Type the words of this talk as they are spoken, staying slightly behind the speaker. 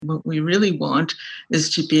what we really want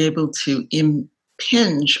is to be able to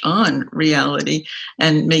impinge on reality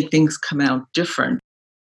and make things come out different.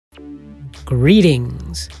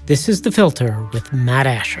 Greetings. This is The Filter with Matt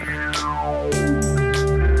Asher.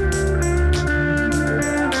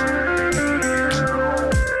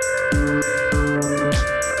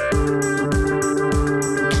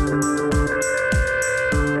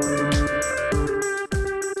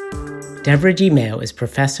 Deborah G. Mayo is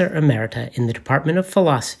Professor Emerita in the Department of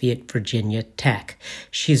Philosophy at Virginia Tech.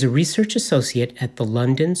 She is a research associate at the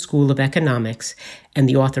London School of Economics and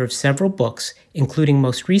the author of several books, including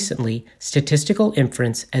most recently Statistical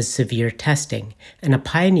Inference as Severe Testing, and a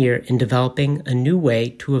pioneer in developing a new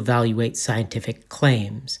way to evaluate scientific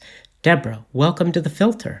claims. Deborah, welcome to The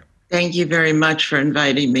Filter. Thank you very much for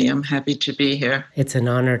inviting me. I'm happy to be here. It's an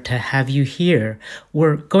honor to have you here.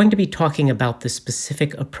 We're going to be talking about the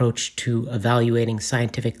specific approach to evaluating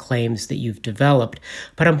scientific claims that you've developed,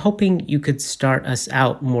 but I'm hoping you could start us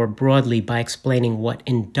out more broadly by explaining what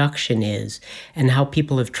induction is and how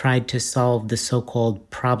people have tried to solve the so-called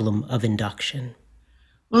problem of induction.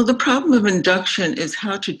 Well, the problem of induction is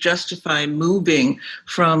how to justify moving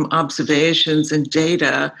from observations and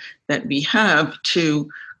data that we have to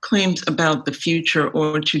claims about the future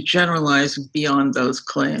or to generalize beyond those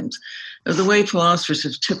claims. The way philosophers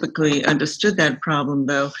have typically understood that problem,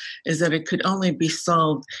 though, is that it could only be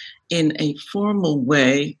solved in a formal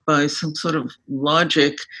way by some sort of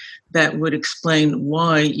logic that would explain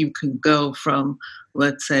why you can go from,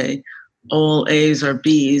 let's say, all A's or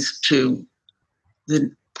B's to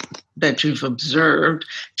that you've observed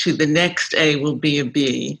to the next A will be a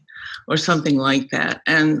B or something like that.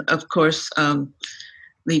 And of course,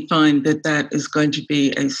 we find that that is going to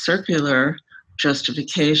be a circular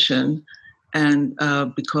justification, and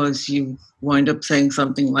because you wind up saying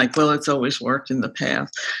something like, well, it's always worked in the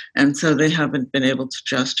past, and so they haven't been able to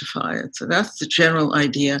justify it. So that's the general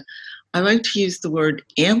idea. I like to use the word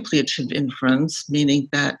ampliative inference, meaning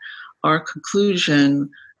that our conclusion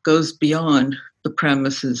goes beyond the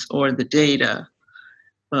premises or the data,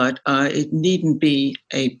 but it needn't be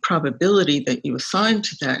a probability that you assign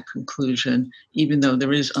to that conclusion, even though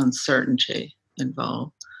there is uncertainty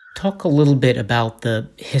involved. Talk a little bit about the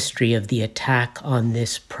history of the attack on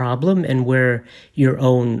this problem and where your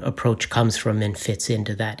own approach comes from and fits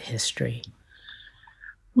into that history.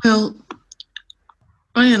 Well,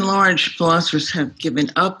 by and large, philosophers have given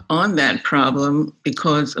up on that problem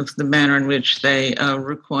because of the manner in which they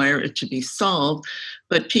require it to be solved.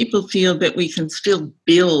 But people feel that we can still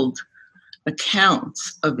build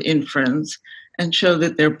accounts of inference and show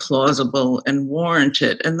that they're plausible and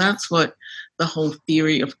warranted. And that's what the whole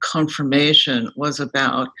theory of confirmation was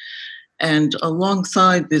about. And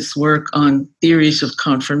alongside this work on theories of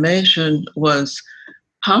confirmation was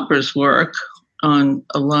Popper's work on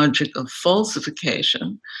a logic of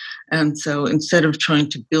falsification. And so instead of trying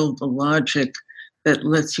to build a logic that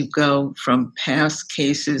lets you go from past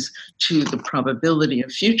cases to the probability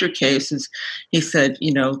of future cases, he said,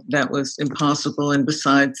 that was impossible. And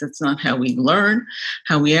besides, that's not how we learn.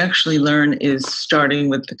 How we actually learn is starting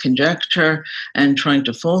with the conjecture and trying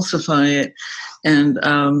to falsify it. And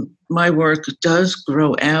my work does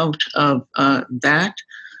grow out of that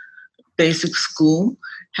basic school.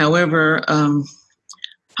 However,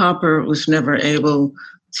 Popper was never able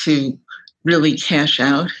to really cash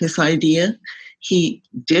out his idea. He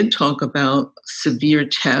did talk about severe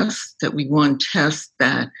tests, that we want tests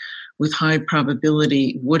that with high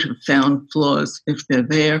probability would have found flaws if they're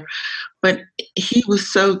there. But he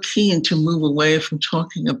was so keen to move away from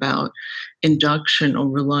talking about induction or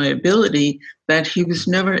reliability that he was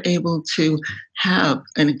never able to have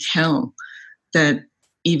an account that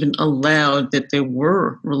even allowed that there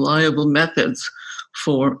were reliable methods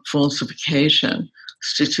for falsification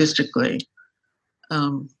statistically.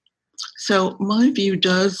 So my view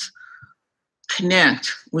does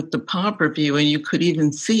connect with the Popper view, and you could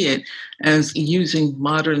even see it as using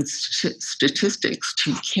modern statistics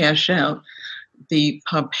to cash out the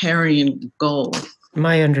Popperian goal.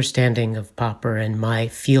 My understanding of Popper and my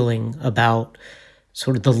feeling about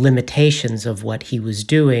sort of the limitations of what he was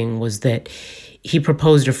doing was that he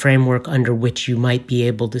proposed a framework under which you might be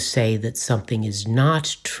able to say that something is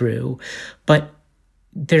not true, but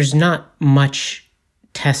there's not much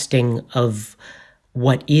testing of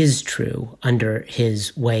what is true under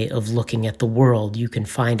his way of looking at the world. You can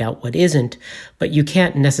find out what isn't, but you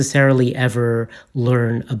can't necessarily ever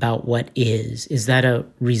learn about what is. Is that a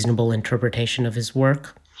reasonable interpretation of his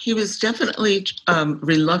work? He was definitely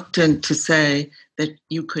reluctant to say that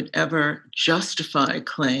you could ever justify a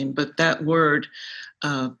claim, but that word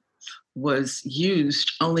was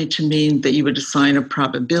used only to mean that you would assign a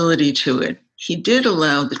probability to it. He did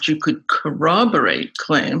allow that you could corroborate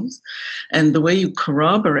claims, and the way you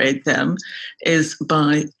corroborate them is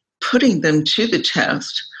by putting them to the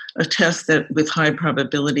test, a test that with high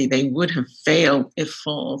probability they would have failed if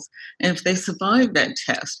false. And if they survive that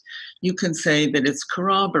test, you can say that it's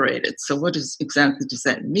corroborated. So what exactly does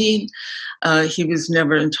that mean? He was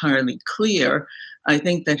never entirely clear. I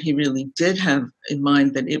think that he really did have in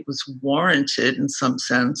mind that it was warranted in some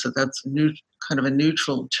sense. So that's kind of a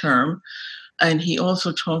neutral term. And he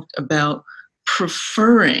also talked about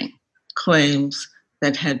preferring claims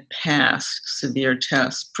that had passed severe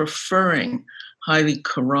tests, preferring highly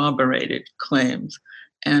corroborated claims,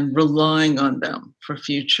 and relying on them for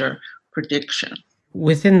future prediction.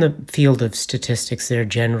 Within the field of statistics, there are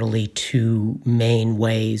generally two main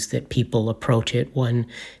ways that people approach it, one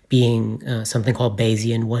being something called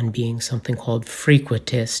Bayesian, one being something called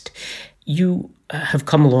frequentist. You have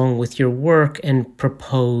come along with your work and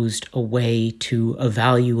proposed a way to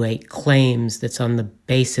evaluate claims that's on the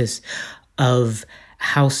basis of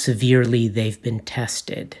how severely they've been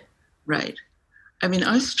tested. Right. I mean,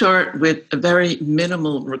 I start with a very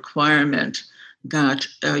minimal requirement that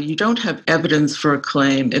you don't have evidence for a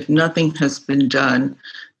claim if nothing has been done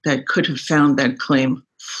that could have found that claim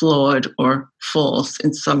flawed or false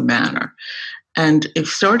in some manner. And if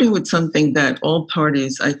starting with something that all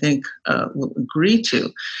parties, I think, will agree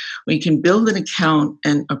to, we can build an account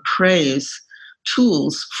and appraise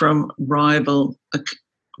tools from rival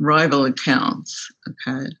accounts.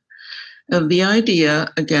 Okay. The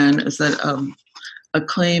idea, again, is that a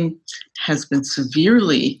claim has been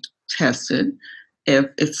severely tested if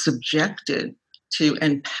it's subjected to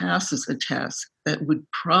and passes a test that would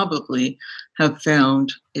probably have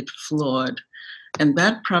found it flawed. And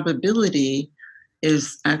that probability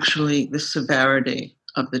is actually the severity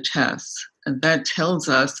of the test. And that tells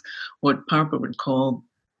us what Popper would call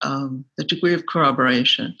the degree of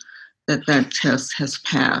corroboration that that test has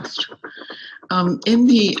passed. In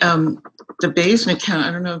the Bayesian account,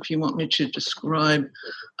 I don't know if you want me to describe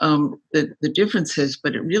the differences,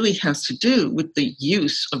 but it really has to do with the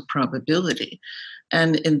use of probability.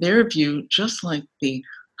 And in their view, just like the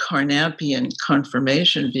Carnapian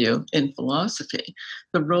confirmation view in philosophy,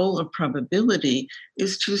 the role of probability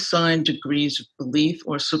is to assign degrees of belief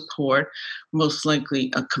or support, most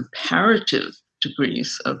likely a comparative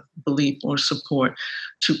degrees of belief or support,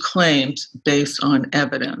 to claims based on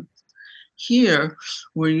evidence. Here,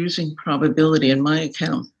 we're using probability in my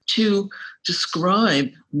account to describe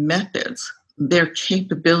methods, their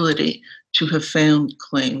capability to have found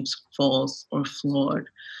claims false or flawed.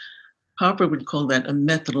 Popper would call that a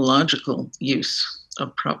methodological use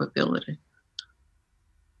of probability.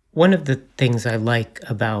 One of the things I like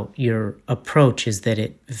about your approach is that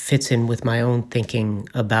it fits in with my own thinking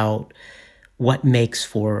about what makes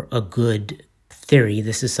for a good theory.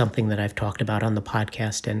 This is something that I've talked about on the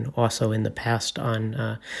podcast and also in the past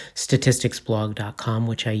on statisticsblog.com,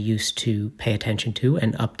 which I used to pay attention to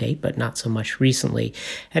and update, but not so much recently.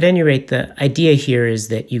 At any rate, the idea here is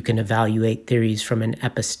that you can evaluate theories from an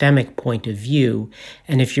epistemic point of view.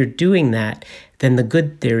 And if you're doing that, then the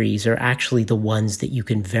good theories are actually the ones that you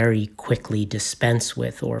can very quickly dispense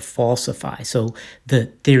with or falsify. So the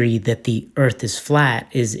theory that the Earth is flat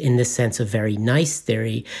is, in this sense, a very nice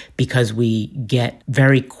theory because we get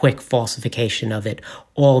very quick falsification of it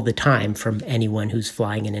all the time from anyone who's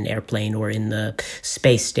flying in an airplane or in the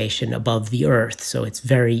space station above the Earth. So it's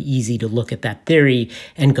very easy to look at that theory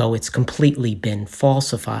and go, it's completely been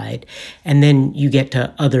falsified. And then you get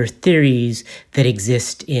to other theories that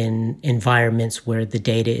exist in environments where the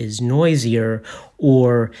data is noisier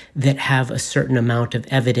or that have a certain amount of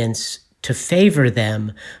evidence to favor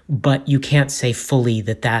them, but you can't say fully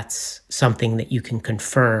that that's something that you can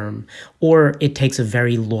confirm, or it takes a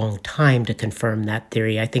very long time to confirm that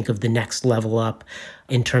theory. I think of the next level up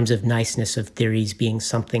in terms of niceness of theories being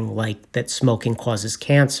something like that smoking causes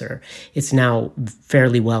cancer. It's now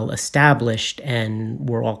fairly well established and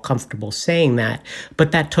we're all comfortable saying that,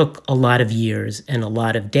 but that took a lot of years and a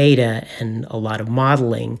lot of data and a lot of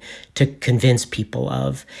modeling to convince people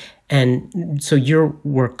of. And so your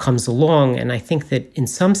work comes along, and I think that in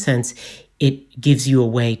some sense, it gives you a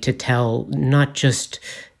way to tell not just,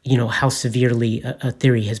 how severely a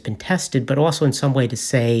theory has been tested, but also in some way to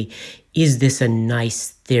say, is this a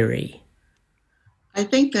nice theory? I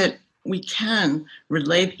think that we can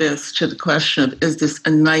relate this to the question of, is this a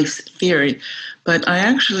nice theory? But I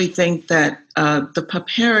actually think that the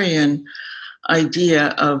Popperian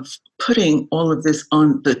idea of putting all of this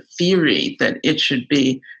on the theory that it should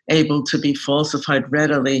be able to be falsified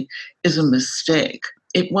readily is a mistake.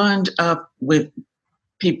 it wound up with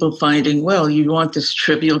people finding, well, you want this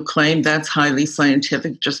trivial claim that's highly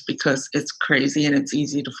scientific just because it's crazy and it's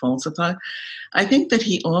easy to falsify. I think that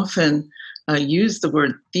he often used the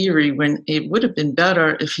word theory when it would have been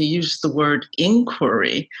better if he used the word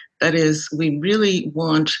inquiry. That is, we really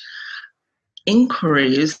want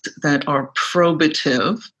inquiries that are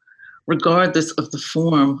probative, regardless of the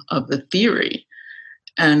form of the theory.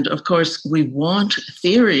 And of course, we want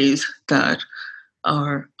theories that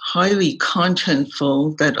are highly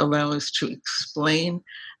contentful, that allow us to explain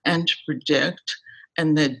and to predict,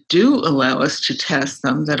 and that do allow us to test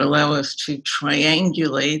them, that allow us to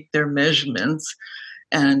triangulate their measurements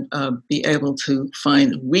and be able to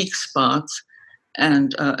find weak spots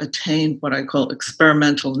and attain what I call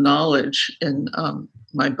experimental knowledge in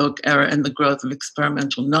my book, Error and the Growth of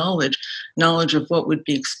Experimental Knowledge, knowledge of what would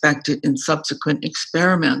be expected in subsequent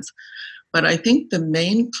experiments. But I think the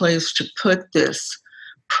main place to put this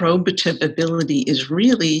probative ability is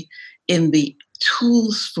really in the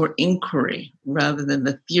tools for inquiry rather than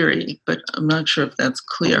the theory, but I'm not sure if that's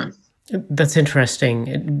clear. That's interesting.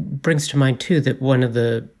 It brings to mind, too, that one of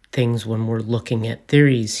the things when we're looking at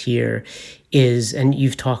theories here is, and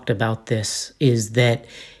you've talked about this, is that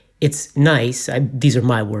it's nice, these are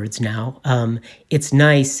my words now, it's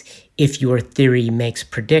nice if your theory makes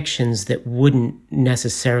predictions that wouldn't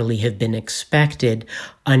necessarily have been expected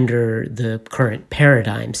under the current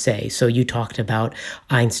paradigm, say. So you talked about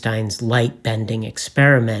Einstein's light-bending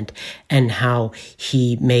experiment and how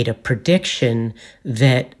he made a prediction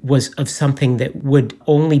that was of something that would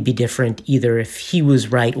only be different either if he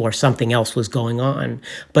was right or something else was going on,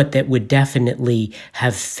 but that would definitely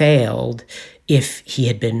have failed if he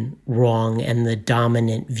had been wrong and the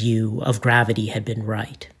dominant view of gravity had been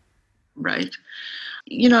right. Right.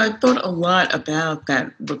 You know, I've thought a lot about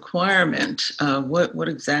that requirement. What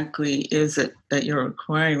exactly is it that you're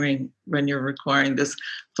requiring when you're requiring this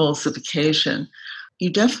falsification?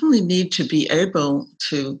 You definitely need to be able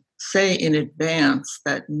to say in advance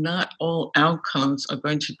that not all outcomes are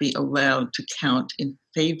going to be allowed to count in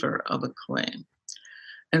favor of a claim.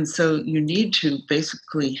 And so you need to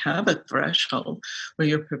basically have a threshold where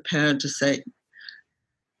you're prepared to say,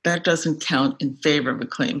 that doesn't count in favor of a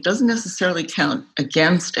claim. It doesn't necessarily count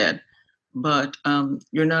against it, but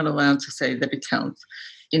you're not allowed to say that it counts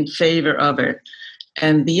in favor of it.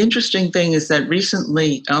 And the interesting thing is that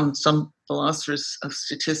recently some philosophers of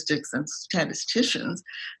statistics and statisticians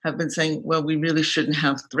have been saying, well, we really shouldn't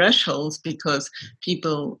have thresholds because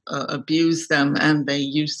people abuse them and they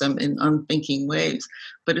use them in unthinking ways.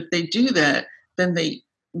 But if they do that, then they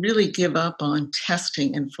really give up on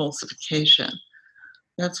testing and falsification.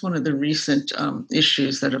 That's one of the recent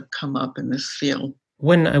issues that have come up in this field.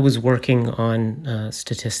 When I was working on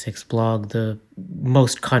Statistics blog, the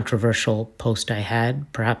most controversial post I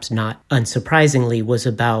had, perhaps not unsurprisingly, was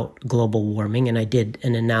about global warming. And I did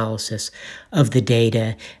an analysis of the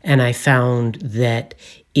data, and I found that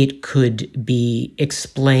it could be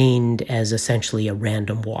explained as essentially a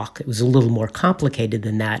random walk. It was a little more complicated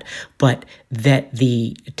than that, but that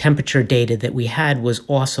the temperature data that we had was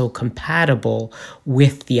also compatible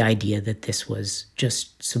with the idea that this was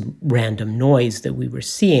just some random noise that we were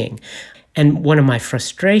seeing. And one of my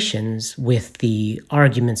frustrations with the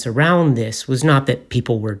arguments around this was not that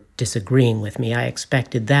people were disagreeing with me, I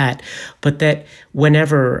expected that, but that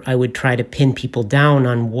whenever I would try to pin people down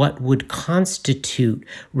on what would constitute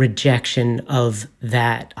rejection of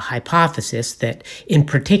that hypothesis, that in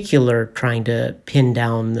particular trying to pin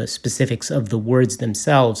down the specifics of the words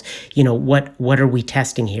themselves, you know, what are we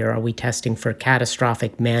testing here? Are we testing for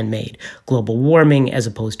catastrophic man-made global warming as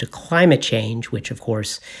opposed to climate change, which of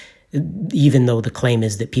course, even though the claim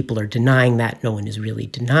is that people are denying that, no one is really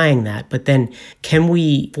denying that. But then can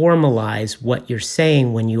we formalize what you're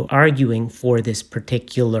saying when you're arguing for this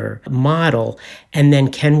particular model? And then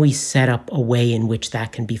can we set up a way in which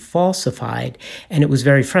that can be falsified? And it was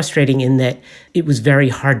very frustrating in that it was very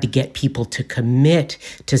hard to get people to commit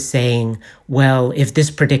to saying, well, if this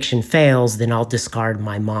prediction fails, then I'll discard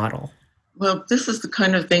my model. Well, this is the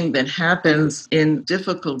kind of thing that happens in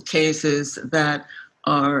difficult cases that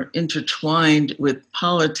are intertwined with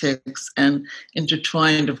politics and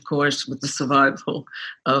intertwined, of course, with the survival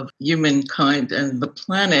of humankind and the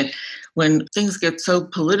planet. When things get so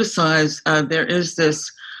politicized, there is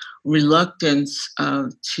this reluctance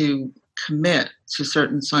to commit to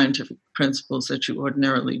certain scientific principles that you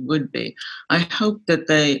ordinarily would be. I hope that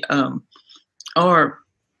they are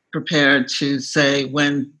prepared to say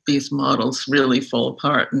when these models really fall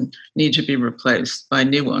apart and need to be replaced by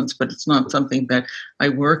new ones, but it's not something that I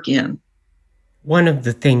work in. One of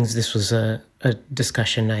the things, this was a a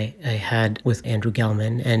discussion I had with Andrew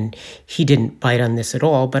Gelman, and he didn't bite on this at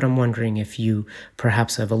all, but I'm wondering if you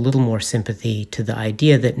perhaps have a little more sympathy to the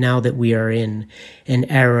idea that now that we are in an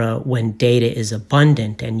era when data is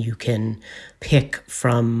abundant and you can pick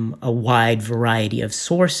from a wide variety of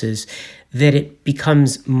sources, that it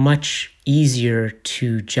becomes much easier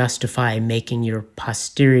to justify making your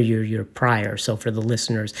posterior your prior. So for the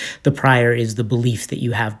listeners, the prior is the belief that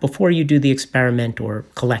you have before you do the experiment or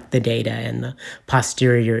collect the data, and the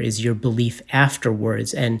posterior is your belief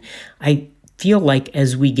afterwards. And I feel like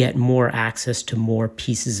as we get more access to more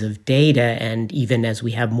pieces of data, and even as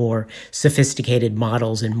we have more sophisticated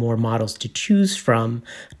models and more models to choose from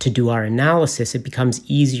to do our analysis, it becomes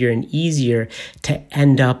easier and easier to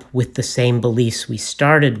end up with the same beliefs we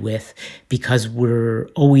started with, because we're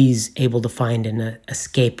always able to find an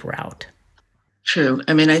escape route. True.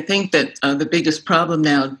 I mean, I think that the biggest problem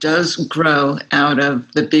now does grow out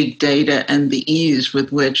of the big data and the ease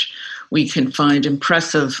with which we can find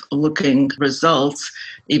impressive looking results,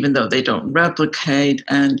 even though they don't replicate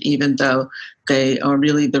and even though they are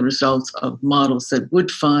really the results of models that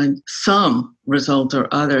would find some result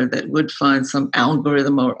or other, that would find some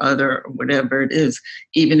algorithm or other, or whatever it is,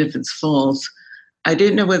 even if it's false. I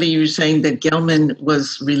didn't know whether you were saying that Gelman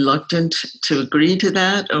was reluctant to agree to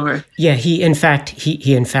that, or... Yeah, he in fact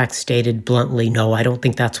stated bluntly, no, I don't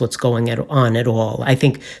think that's what's going on at all. I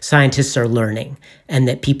think scientists are learning and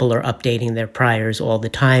that people are updating their priors all the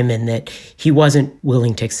time, and that he wasn't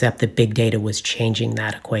willing to accept that big data was changing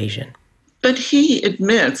that equation. But he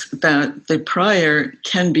admits that the prior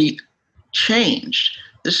can be changed.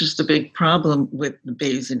 This is the big problem with the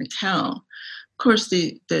Bayesian account. Of course,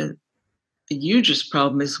 the hugest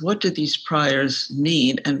problem is, what do these priors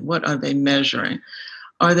mean and what are they measuring?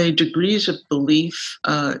 Are they degrees of belief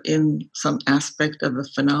in some aspect of a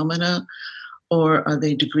phenomena, or are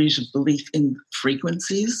they degrees of belief in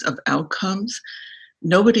frequencies of outcomes?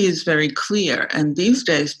 Nobody is very clear. And these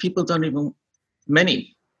days,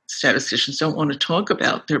 many statisticians don't want to talk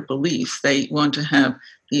about their beliefs. They want to have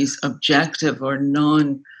these objective or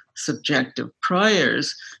non-subjective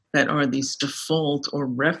priors that are these default or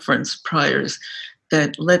reference priors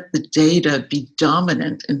that let the data be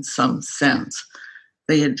dominant in some sense.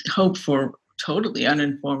 They had hoped for totally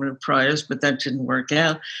uninformative priors, but that didn't work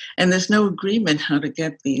out. And there's no agreement how to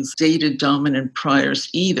get these data-dominant priors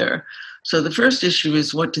either. So the first issue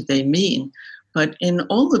is, what did they mean? But in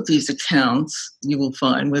all of these accounts, you will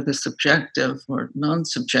find, whether subjective or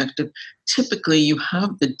non-subjective, typically you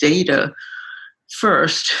have the data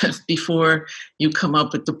first before you come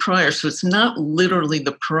up with the prior. So it's not literally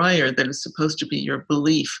the prior that is supposed to be your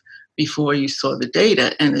belief before you saw the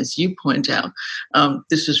data. And as you point out,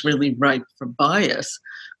 this is really ripe for bias,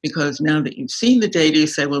 because now that you've seen the data, you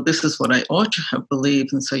say, well, this is what I ought to have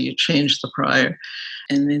believed. And so you change the prior.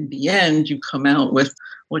 And in the end, you come out with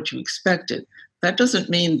what you expected. That doesn't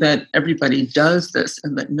mean that everybody does this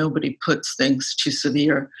and that nobody puts things to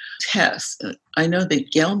severe tests. I know that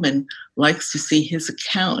Gelman likes to see his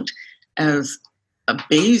account as a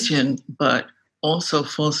Bayesian, but also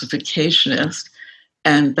falsificationist.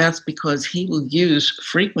 And that's because he will use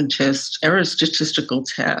frequentist error statistical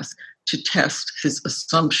tests to test his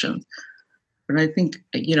assumptions. And I think,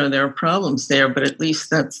 there are problems there, but at least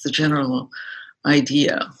that's the general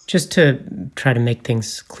idea. Just to try to make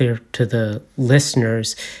things clear to the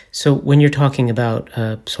listeners, so when you're talking about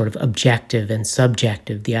sort of objective and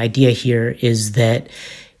subjective, the idea here is that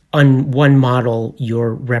on one model,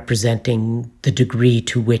 you're representing the degree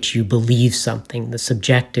to which you believe something. The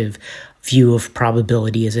subjective view of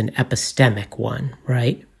probability is an epistemic one,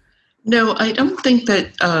 right? No, I don't think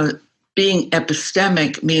that being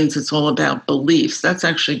epistemic means it's all about beliefs. That's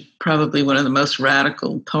actually probably one of the most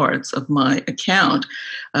radical parts of my account.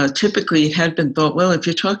 Typically, it had been thought, well, if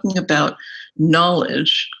you're talking about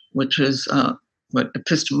knowledge, which is what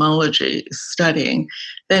epistemology is studying,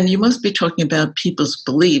 then you must be talking about people's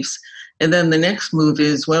beliefs. And then the next move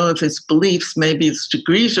is, well, if it's beliefs, maybe it's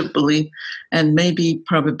degrees of belief, and maybe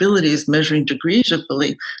probability is measuring degrees of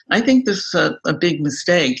belief. I think this is a big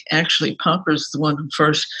mistake. Actually, Popper's the one who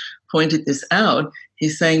first pointed this out.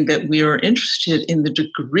 He's saying that we are interested in the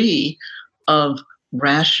degree of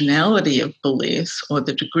rationality of beliefs, or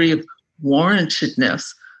the degree of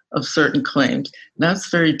warrantedness of certain claims. That's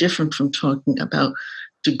very different from talking about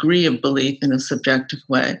degree of belief in a subjective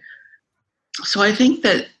way. So I think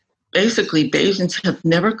that basically Bayesians have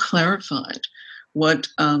never clarified what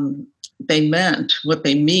they meant, what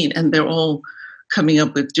they mean, and they're all coming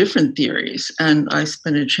up with different theories. And I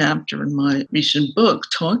spent a chapter in my recent book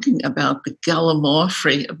talking about the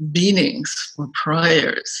gallimaufry of meanings for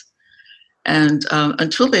priors. And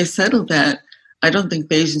until they settle that, I don't think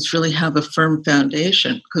Bayesians really have a firm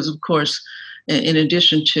foundation because, of course, in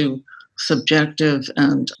addition to subjective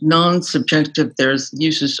and non-subjective, there's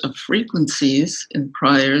uses of frequencies in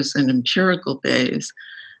priors and empirical Bayes,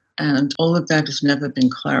 and all of that has never been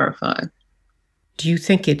clarified. Do you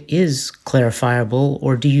think it is clarifiable,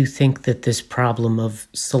 or do you think that this problem of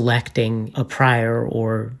selecting a prior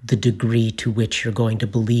or the degree to which you're going to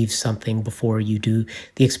believe something before you do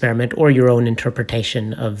the experiment, or your own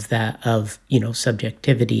interpretation of that, of,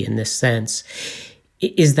 subjectivity in this sense,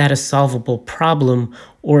 is that a solvable problem,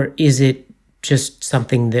 or is it just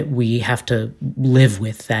something that we have to live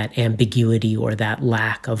with, that ambiguity or that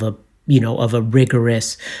lack of a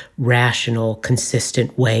rigorous, rational,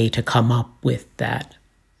 consistent way to come up with that?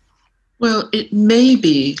 Well, it may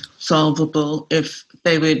be solvable if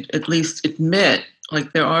they would at least admit,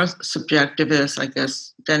 like there are subjectivists, I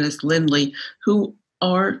guess Dennis Lindley, who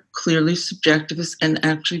are clearly subjectivists and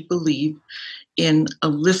actually believe in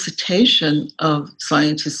elicitation of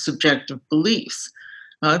scientists' subjective beliefs.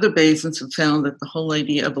 Other Bayesians have found that the whole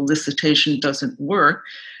idea of elicitation doesn't work,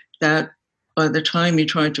 that by the time you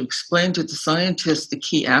try to explain to the scientists the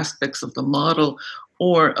key aspects of the model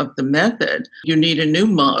or of the method, you need a new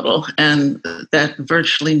model, and that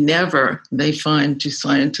virtually never, they find, do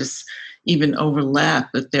scientists even overlap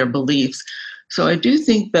with their beliefs. So I do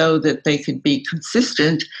think, though, that they could be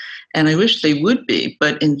consistent, and I wish they would be,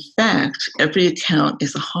 but in fact, every account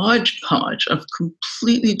is a hodgepodge of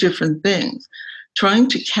completely different things. Trying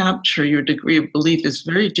to capture your degree of belief is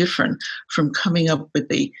very different from coming up with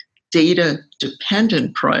a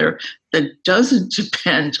data-dependent prior that doesn't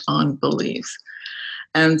depend on beliefs.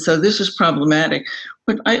 And so this is problematic.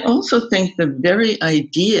 But I also think the very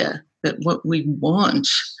idea that what we want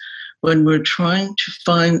when we're trying to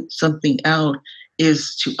find something out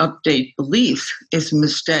is to update beliefs is a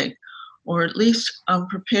mistake. Or at least I'm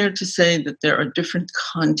prepared to say that there are different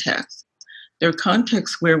contexts. There are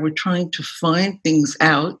contexts where we're trying to find things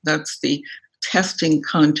out. That's the testing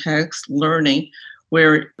context, learning,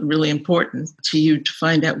 where it's really important to you to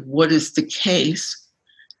find out what is the case.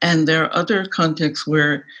 And there are other contexts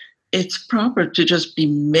where it's proper to just be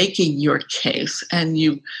making your case, and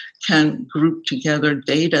you can group together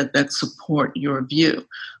data that support your view.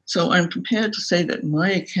 So I'm prepared to say that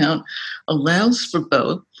my account allows for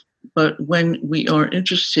both, but when we are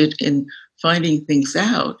interested in finding things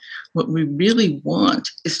out, what we really want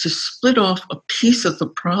is to split off a piece of the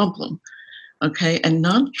problem, okay, and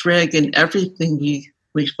not drag in everything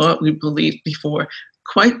we thought we believed before,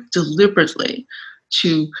 quite deliberately,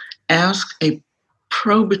 to ask a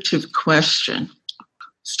probative question,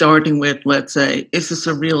 starting with, let's say, is this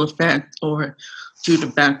a real effect or due to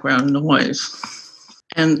background noise?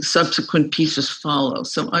 And subsequent pieces follow.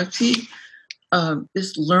 So I see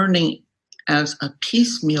this learning as a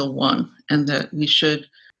piecemeal one, and that we should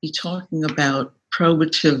be talking about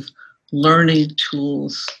probative learning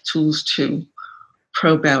tools to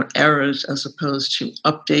probe out errors as opposed to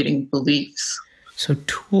updating beliefs. So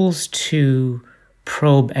tools to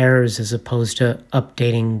probe errors as opposed to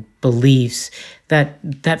updating beliefs,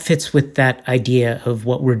 that fits with that idea of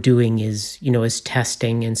what we're doing is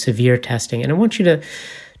testing and severe testing. And I want you to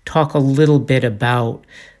talk a little bit about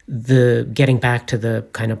the getting back to the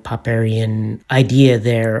kind of Popperian idea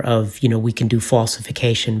there of, we can do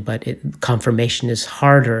falsification, but confirmation is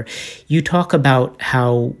harder. You talk about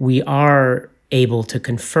how we are able to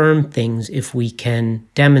confirm things if we can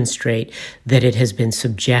demonstrate that it has been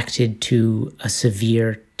subjected to a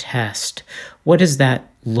severe test. What does that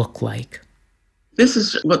look like? This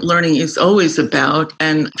is what learning is always about,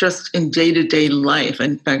 and just in day-to-day life.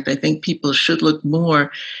 In fact, I think people should look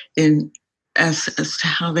more as to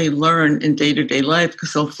how they learn in day-to-day life,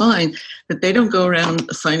 because they'll find that they don't go around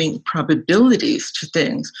assigning probabilities to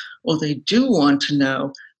things, or they do want to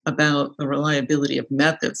know about the reliability of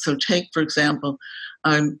methods. So take, for example,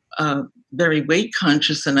 I'm very weight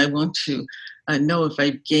conscious, and I want to know if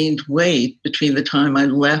I gained weight between the time I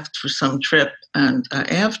left for some trip and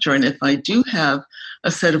after. And if I do have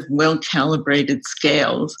a set of well-calibrated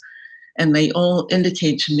scales, and they all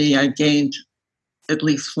indicate to me I gained at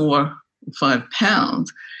least 4 or 5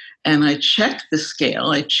 pounds, and I check the scale,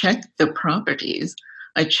 I check the properties,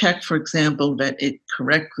 I check, for example, that it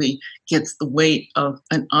correctly gets the weight of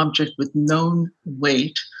an object with known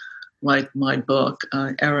weight, like my book,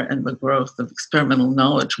 Error and the Growth of Experimental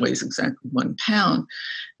Knowledge weighs exactly 1 pound,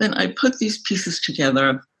 then I put these pieces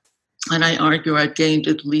together and I argue I gained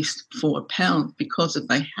at least 4 pounds, because if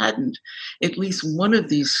I hadn't, at least one of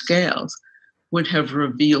these scales would have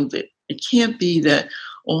revealed it. It can't be that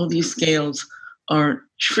all these scales are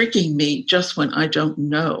tricking me just when I don't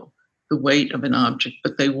know the weight of an object,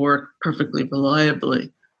 but they work perfectly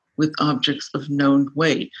reliably with objects of known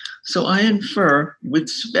weight. So I infer with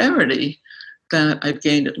severity that I've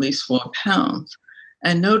gained at least 4 pounds.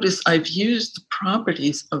 And notice I've used the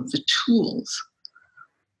properties of the tools.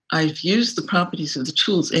 I've used the properties of the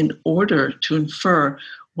tools in order to infer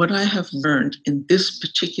what I have learned in this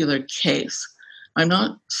particular case. I'm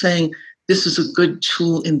not saying this is a good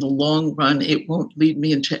tool in the long run. It won't lead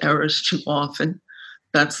me into errors too often.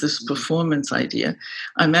 That's this performance idea.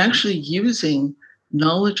 I'm actually using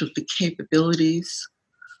knowledge of the capabilities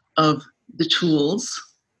of the tools,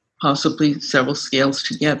 possibly several scales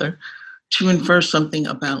together, to infer something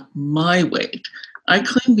about my weight. I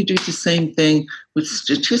claim we do the same thing with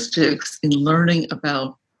statistics in learning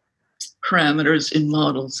about parameters in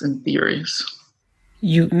models and theories.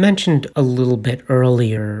 You mentioned a little bit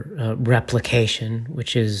earlier replication,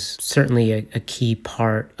 which is certainly a key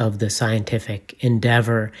part of the scientific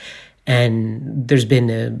endeavor. And there's been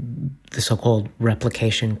the so-called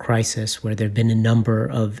replication crisis, where there have been a number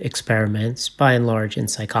of experiments, by and large in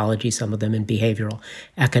psychology, some of them in behavioral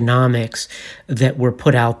economics, that were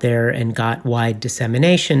put out there and got wide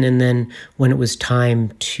dissemination. And then when it was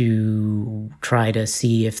time to try to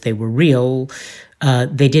see if they were real,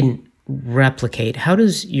 they didn't replicate. How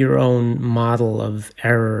does your own model of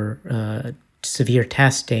error, severe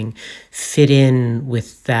testing, fit in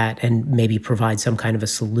with that and maybe provide some kind of a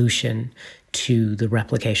solution to the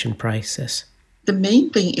replication crisis? The main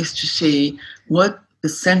thing is to see what the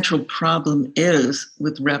central problem is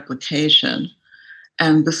with replication.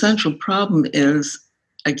 And the central problem is,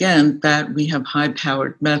 again, that we have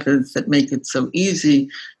high-powered methods that make it so easy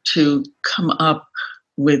to come up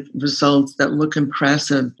with results that look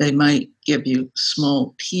impressive. They might give you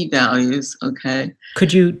small p-values, okay?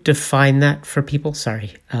 Could you define that for people?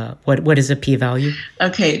 Sorry. What is a p-value?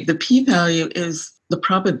 Okay, the p-value is the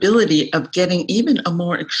probability of getting even a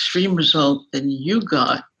more extreme result than you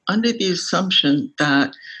got under the assumption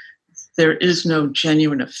that there is no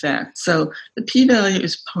genuine effect. So the p-value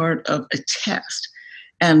is part of a test.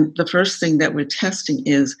 And the first thing that we're testing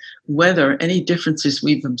is whether any differences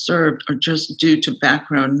we've observed are just due to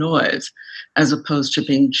background noise as opposed to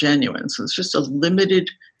being genuine. So it's just a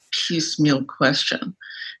limited piecemeal question.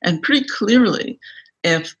 And pretty clearly,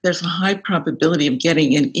 if there's a high probability of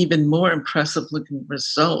getting an even more impressive looking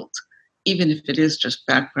result, even if it is just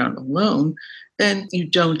background alone, then you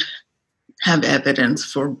don't have evidence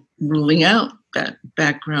for ruling out that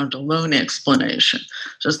background alone explanation.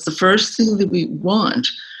 Just the first thing that we want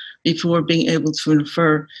before being able to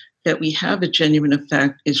infer that we have a genuine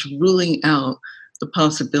effect is ruling out the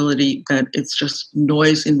possibility that it's just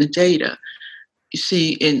noise in the data. You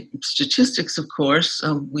see, in statistics, of course,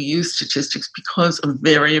 we use statistics because of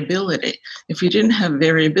variability. If you didn't have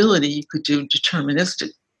variability, you could do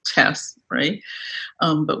deterministic tests, right?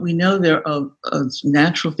 But we know there is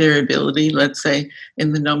natural variability, let's say,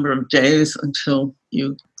 in the number of days until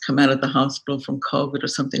you come out of the hospital from COVID or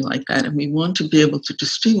something like that. And we want to be able to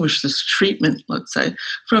distinguish this treatment, let's say,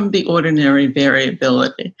 from the ordinary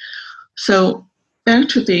variability. So back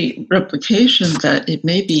to the replication, that it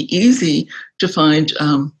may be easy to find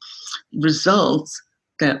results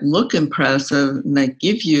that look impressive and that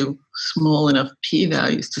give you small enough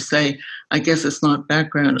p-values to say, I guess it's not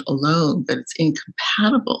background alone, that it's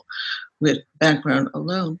incompatible with background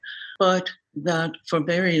alone, but that for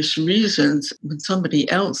various reasons, when somebody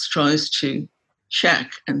else tries to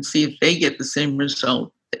check and see if they get the same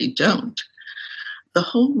result, they don't. The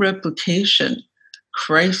whole replication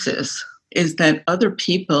crisis is that other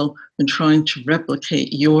people are trying to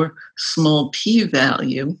replicate your small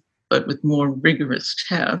p-value, but with more rigorous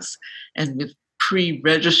tests and with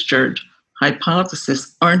pre-registered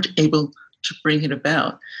hypothesis, aren't able to bring it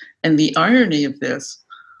about. And the irony of this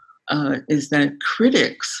is that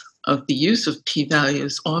critics of the use of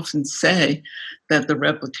p-values often say that the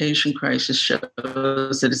replication crisis shows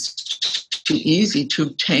that it's too easy to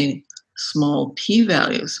obtain small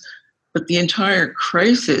p-values. But the entire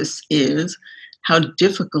crisis is how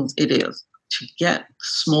difficult it is to get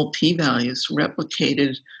small p-values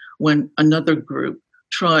replicated when another group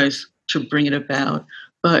tries to bring it about,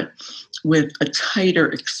 but with a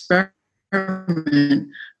tighter experiment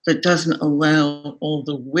that doesn't allow all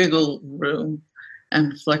the wiggle room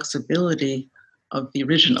and flexibility of the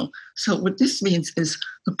original. So what this means is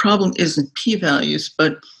the problem isn't p-values,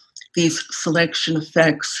 but these selection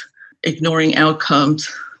effects, ignoring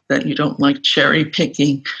outcomes that you don't like, cherry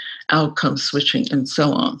picking, outcome switching, and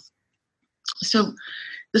so on. So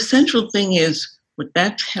the central thing is, what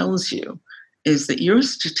that tells you is that your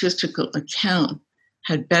statistical account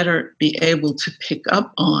had better be able to pick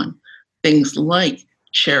up on things like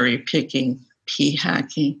cherry picking,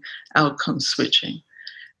 p-hacking, outcome switching.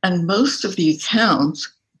 And most of the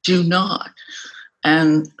accounts do not.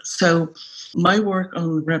 And so my work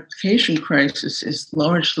on the replication crisis is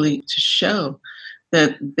largely to show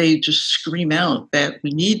that they just scream out that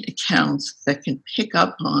we need accounts that can pick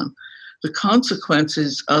up on the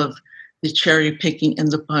consequences of the cherry picking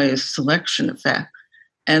and the bias selection effect.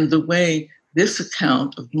 And the way this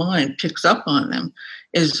account of mine picks up on them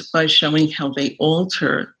is by showing how they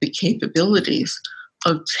alter the capabilities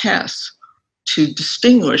of tests to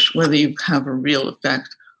distinguish whether you have a real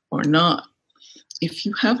effect or not. If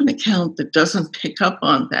you have an account that doesn't pick up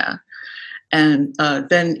on that, and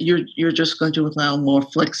then you're just going to allow more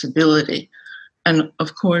flexibility. And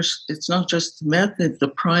of course, it's not just the method, the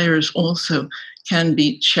priors also can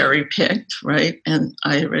be cherry picked, right? And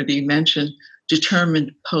I already mentioned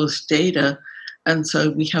determined post data. And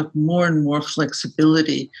so we have more and more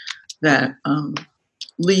flexibility that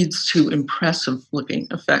leads to impressive looking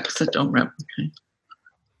effects that don't replicate.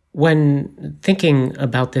 When thinking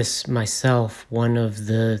about this myself, one of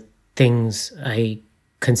the things I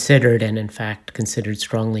considered, and in fact considered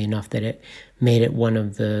strongly enough that it made it one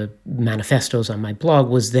of the manifestos on my blog,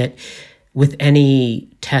 was that with any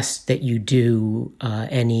test that you do,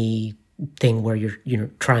 any thing where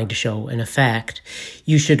you're trying to show an effect,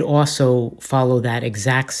 you should also follow that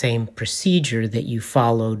exact same procedure that you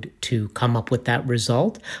followed to come up with that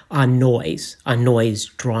result on noise that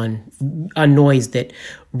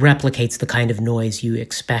replicates the kind of noise you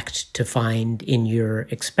expect to find in your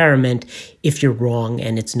experiment if you're wrong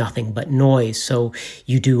and it's nothing but noise. So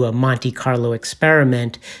you do a Monte Carlo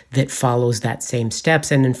experiment that follows that same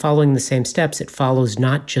steps, and in following the same steps, it follows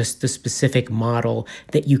not just the specific model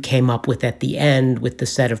that you came up with at the end with the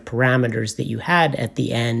set of parameters that you had at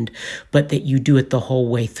the end, but that you do it the whole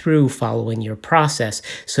way through following your process.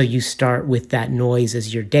 So you start with that noise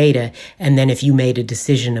as your data, and then if you made a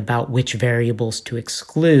decision about which variables to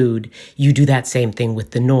exclude, you do that same thing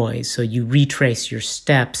with the noise. So you retrace your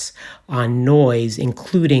steps on noise,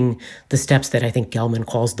 including the steps that I think Gelman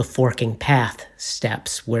calls the forking path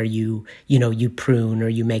steps, where you prune or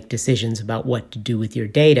you make decisions about what to do with your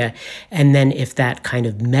data. And then if that kind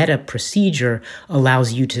of meta procedure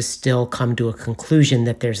allows you to still come to a conclusion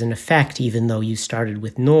that there's an effect, even though you started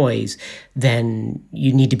with noise, then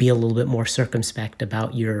you need to be a little bit more circumspect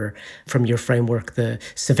about from your framework, the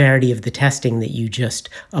severity of the testing that you just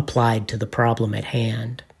applied to the problem at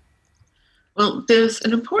hand. Well, there's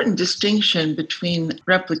an important distinction between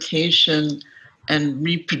replication and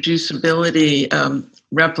reproducibility,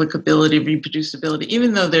 replicability, reproducibility,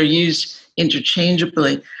 even though they're used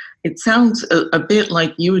interchangeably. It sounds a bit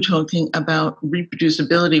like you were talking about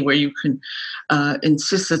reproducibility, where you can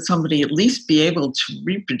insist that somebody at least be able to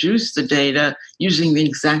reproduce the data using the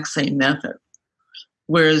exact same method.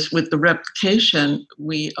 Whereas with the replication,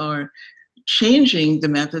 we are changing the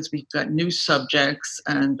methods. We've got new subjects,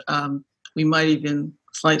 and we might even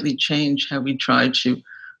slightly change how we try to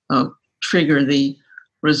trigger the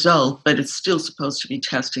result, but it's still supposed to be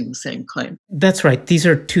testing the same claim. That's right. These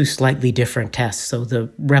are two slightly different tests. So the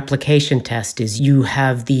replication test is you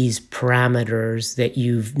have these parameters that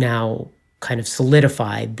you've now kind of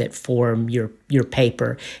solidified that form your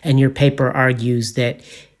paper, and your paper argues that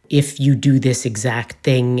if you do this exact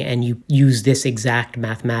thing and you use this exact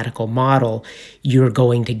mathematical model, you're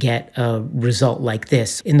going to get a result like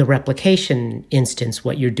this. In the replication instance,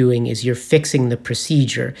 what you're doing is you're fixing the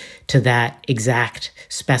procedure to that exact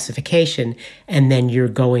specification, and then you're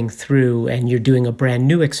going through and you're doing a brand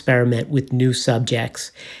new experiment with new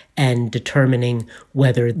subjects and determining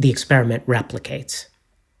whether the experiment replicates.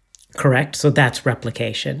 Correct? So that's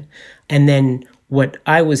replication. And then what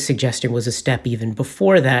I was suggesting was a step even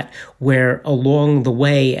before that, where along the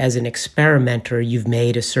way as an experimenter, you've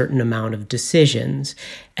made a certain amount of decisions,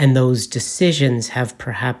 and those decisions have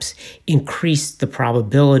perhaps increased the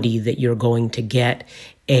probability that you're going to get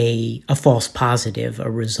a false positive, a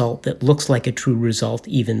result that looks like a true result,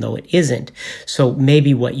 even though it isn't. So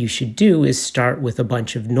maybe what you should do is start with a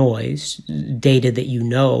bunch of noise, data that you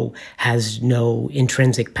know has no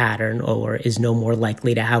intrinsic pattern or is no more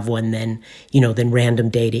likely to have one than random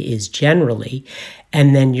data is generally.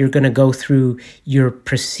 And then you're going to go through your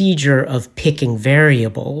procedure of picking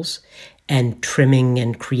variables and trimming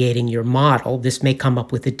and creating your model. This may come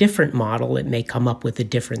up with a different model. It may come up with a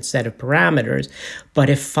different set of parameters. But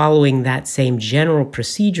if following that same general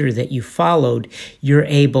procedure that you followed, you're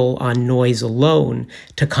able on noise alone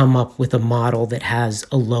to come up with a model that has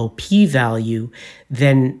a low p-value,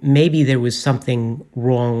 then maybe there was something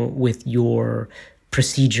wrong with your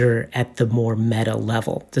procedure at the more meta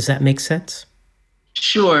level. Does that make sense?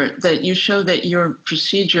 Sure, that you show that your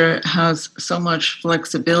procedure has so much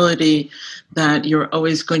flexibility that you're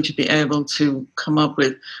always going to be able to come up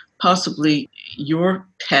with possibly your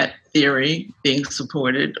pet theory being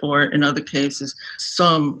supported, or in other cases,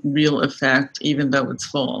 some real effect, even though it's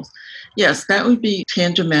false. Yes, that would be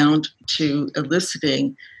tantamount to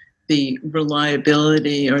eliciting the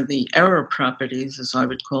reliability or the error properties, as I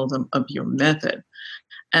would call them, of your method.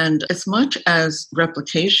 And as much as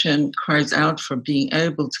replication cries out for being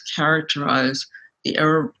able to characterize the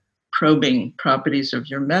error probing properties of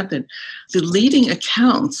your method, the leading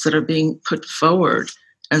accounts that are being put forward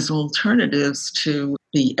as alternatives to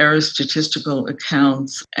the error statistical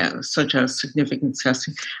accounts, such as significance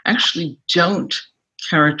testing, actually don't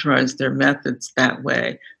characterize their methods that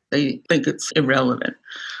way. They think it's irrelevant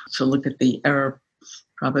to look at the error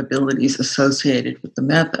probabilities associated with the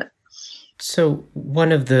method. So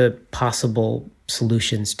one of the possible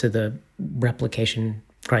solutions to the replication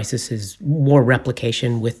crisis is more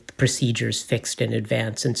replication with procedures fixed in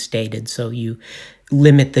advance and stated. So you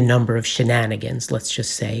limit the number of shenanigans, let's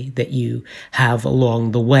just say, that you have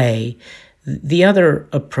along the way. The other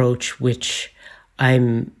approach, which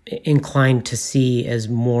I'm inclined to see as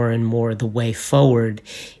more and more the way forward,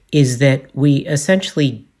 is that we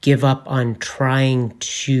essentially give up on trying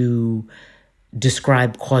to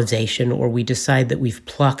describe causation, or we decide that we've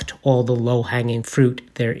plucked all the low-hanging fruit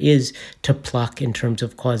there is to pluck in terms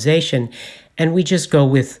of causation, and we just go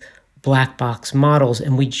with black box models,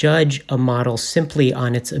 and we judge a model simply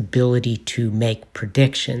on its ability to make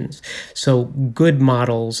predictions. So good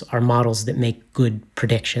models are models that make good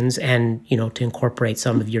predictions, and, to incorporate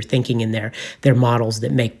some of your thinking in there, they're models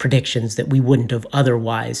that make predictions that we wouldn't have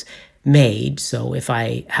otherwise made. So if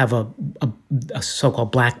I have a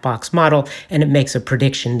so-called black box model and it makes a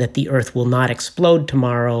prediction that the Earth will not explode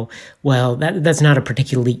tomorrow, well, that's not a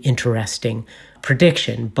particularly interesting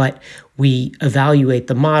prediction. But we evaluate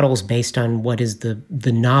the models based on what is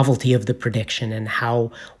the novelty of the prediction and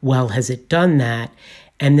how well has it done that.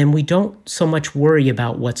 And then we don't so much worry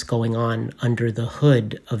about what's going on under the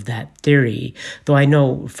hood of that theory. Though I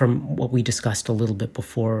know from what we discussed a little bit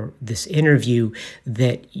before this interview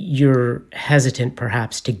that you're hesitant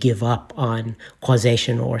perhaps to give up on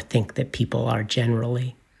causation or think that people are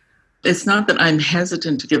generally. It's not that I'm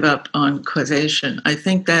hesitant to give up on causation. I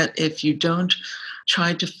think that if you don't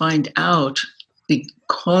try to find out the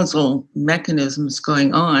causal mechanisms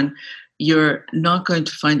going on, you're not going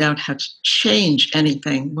to find out how to change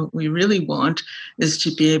anything. What we really want is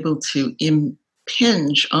to be able to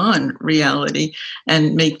impinge on reality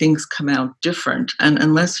and make things come out different. And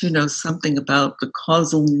unless you know something about the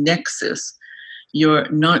causal nexus, you're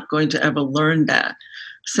not going to ever learn that.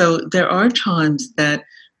 So there are times that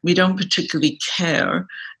we don't particularly care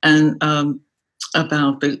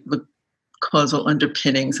about the causal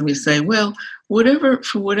underpinnings. And we say, well,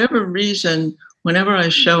 for whatever reason, whenever I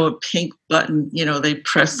show a pink button, they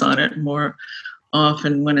press on it more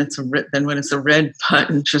often than when it's a red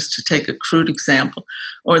button, just to take a crude example,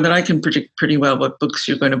 or that I can predict pretty well what books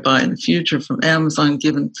you're going to buy in the future from Amazon,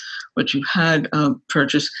 given what you had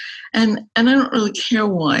purchased. And I don't really care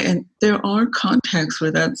why. And there are contexts where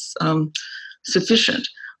that's sufficient.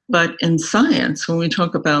 But in science, when we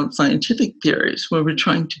talk about scientific theories, where we're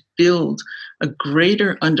trying to build a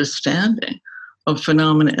greater understanding of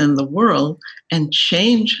phenomena in the world and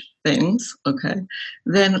change things,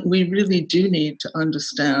 then we really do need to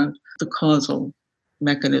understand the causal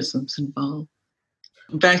mechanisms involved.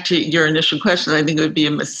 Back to your initial question, I think it would be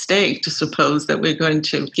a mistake to suppose that we're going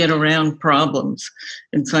to get around problems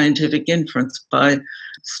in scientific inference by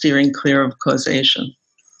steering clear of causation.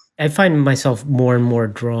 I find myself more and more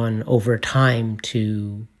drawn over time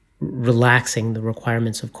to relaxing the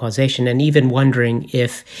requirements of causation, and even wondering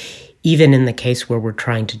if, even in the case where we're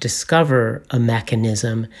trying to discover a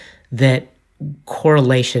mechanism, that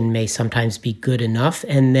correlation may sometimes be good enough,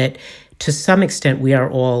 and that to some extent we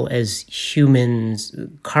are all, as humans,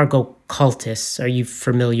 cargo cultists. Are you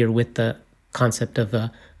familiar with the concept of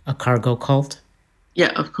a cargo cult?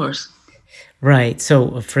 Yeah, of course. Right.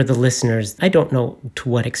 So for the listeners, I don't know to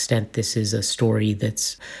what extent this is a story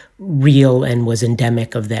that's real and was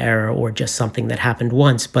endemic of the era or just something that happened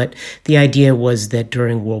once. But the idea was that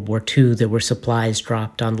during World War II, there were supplies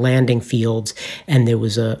dropped on landing fields, and there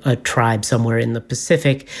was a tribe somewhere in the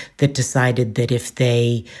Pacific that decided that if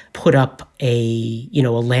they put up a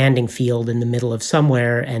landing field in the middle of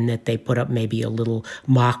somewhere, and that they put up maybe a little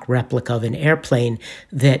mock replica of an airplane,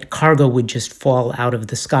 that cargo would just fall out of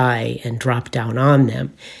the sky and drop down on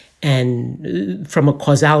them. And from a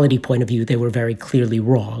causality point of view, they were very clearly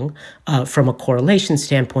wrong. From a correlation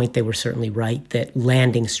standpoint, they were certainly right that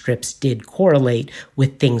landing strips did correlate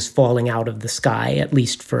with things falling out of the sky, at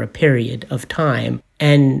least for a period of time.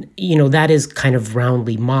 And, that is kind of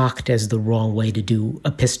roundly mocked as the wrong way to do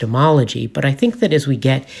epistemology. But I think that as we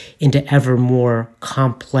get into ever more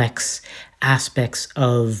complex aspects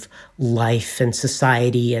of life and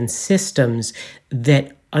society and systems,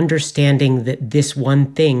 that understanding that this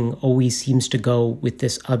one thing always seems to go with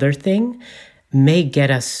this other thing may get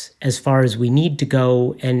us as far as we need to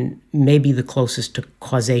go, and may be the closest to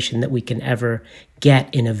causation that we can ever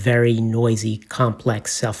get in a very noisy,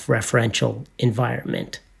 complex, self-referential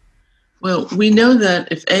environment. Well, we know that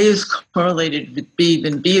if A is correlated with B,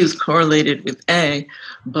 then B is correlated with A,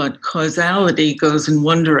 but causality goes in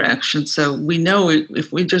one direction. So we know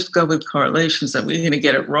if we just go with correlations that we're going to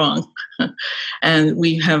get it wrong. And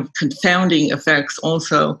we have confounding effects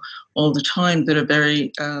also all the time that are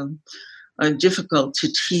very difficult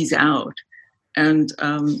to tease out. And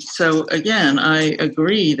so, again, I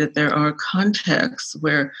agree that there are contexts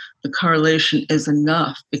where the correlation is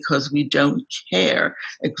enough because we don't care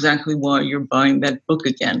exactly why you're buying that book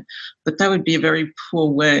again. But that would be a very poor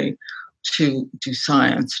way to do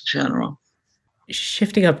science in general.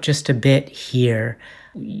 Shifting up just a bit here,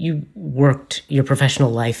 you worked your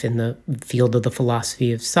professional life in the field of the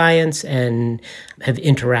philosophy of science and have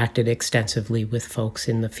interacted extensively with folks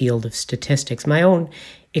in the field of statistics. My own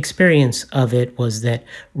experience of it was that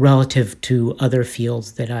relative to other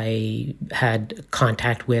fields that I had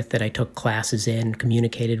contact with, that I took classes in,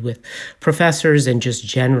 communicated with professors, and just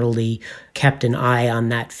generally kept an eye on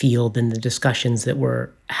that field and the discussions that were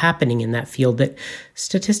happening in that field, that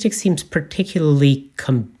statistics seems particularly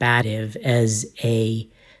combative as a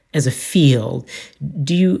field.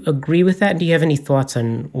 Do you agree with that? Do you have any thoughts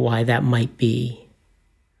on why that might be?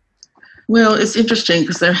 Well, it's interesting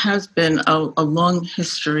because there has been a long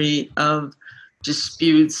history of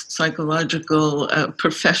disputes, psychological,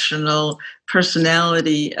 professional,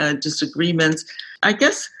 personality disagreements. I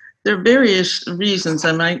guess there are various reasons,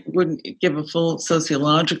 and I wouldn't give a full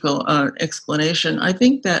sociological explanation. I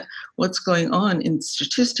think that what's going on in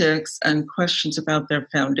statistics and questions about their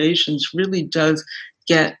foundations really does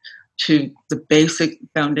get to the basic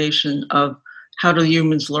foundation of how do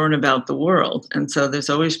humans learn about the world? And so there's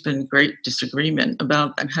always been great disagreement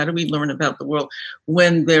about that. How do we learn about the world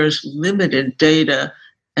when there's limited data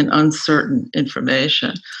and uncertain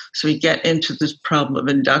information? So we get into this problem of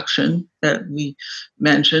induction that we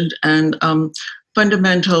mentioned, and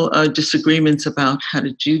fundamental disagreements about how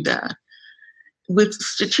to do that. With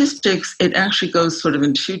statistics, it actually goes sort of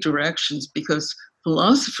in two directions, because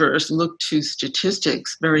philosophers look to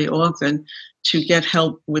statistics very often to get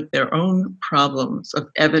help with their own problems of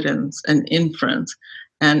evidence and inference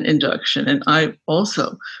and induction. And I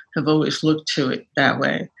also have always looked to it that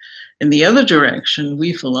way. In the other direction,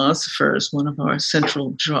 we philosophers, one of our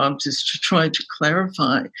central jobs is to try to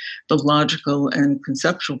clarify the logical and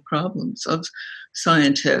conceptual problems of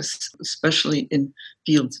scientists, especially in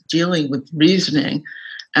fields dealing with reasoning.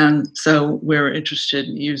 And so we're interested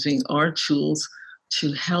in using our tools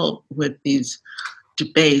to help with these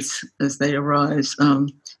debates as they arise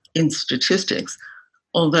in statistics.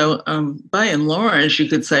 Although, by and large, you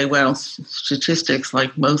could say, well, statistics,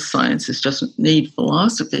 like most sciences, doesn't need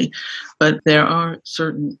philosophy. But there are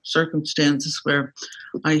certain circumstances where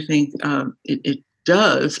I think it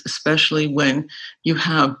does, especially when you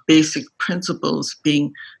have basic principles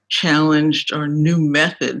being challenged or new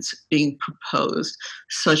methods being proposed,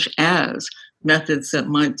 such as methods that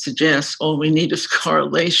might suggest all we need is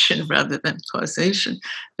correlation rather than causation.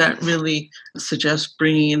 That really suggests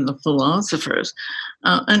bringing in the philosophers.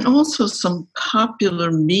 And also some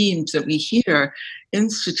popular memes that we hear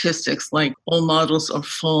in statistics, like all models are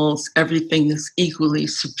false, everything is equally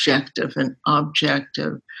subjective and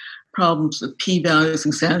objective, problems with p-values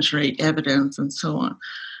exaggerate evidence, and so on.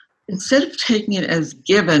 Instead of taking it as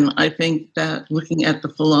given, I think that looking at the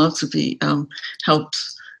philosophy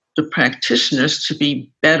helps the practitioners to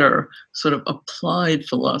be better sort of applied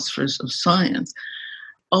philosophers of science.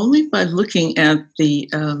 Only by looking at the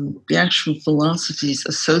actual philosophies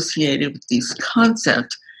associated with these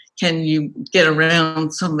concepts can you get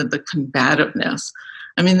around some of the combativeness.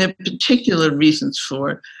 I mean, there are particular reasons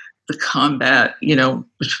for the combat,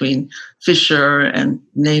 between Fisher and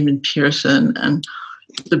Neyman Pearson and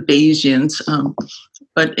the Bayesians.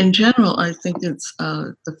 But in general, I think it's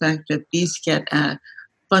the fact that these get at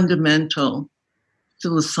fundamental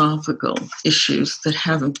philosophical issues that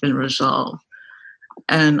haven't been resolved.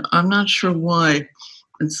 And I'm not sure why,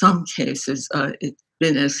 in some cases, it's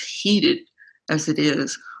been as heated as it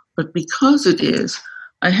is But because it is,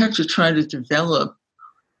 I had to try to develop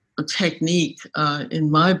a technique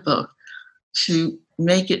in my book to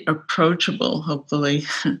make it approachable, hopefully,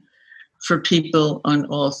 for people on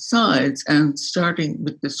all sides, and starting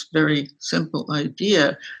with this very simple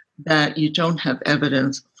idea that you don't have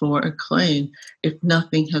evidence for a claim if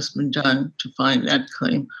nothing has been done to find that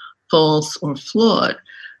claim false or flawed,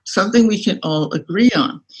 something we can all agree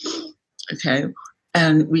on, okay?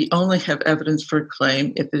 And we only have evidence for a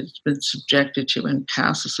claim if it's been subjected to and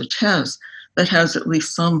passes a test that has at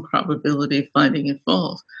least some probability of finding it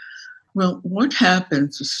false. Well, what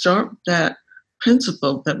happens to start with that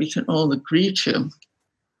principle that we can all agree to?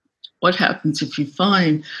 What happens if you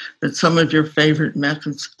find that some of your favorite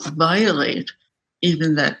methods violate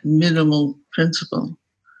even that minimal principle?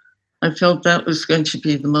 I felt that was going to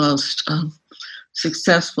be the most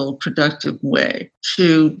successful, productive way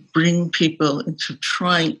to bring people into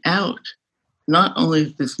trying out not only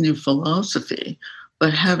this new philosophy,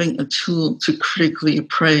 but having a tool to critically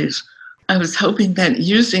appraise. I was hoping that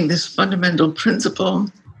using this fundamental principle,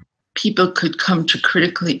 people could come to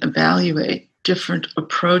critically evaluate different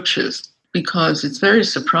approaches, because it's very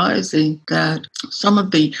surprising that some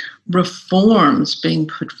of the reforms being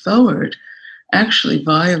put forward actually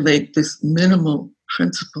violate this minimal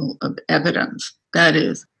principle of evidence. That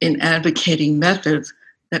is, in advocating methods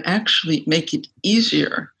that actually make it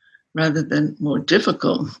easier rather than more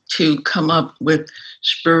difficult to come up with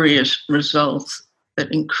spurious results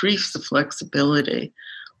that increase the flexibility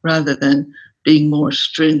rather than being more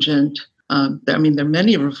stringent. There are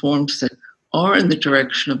many reforms that are in the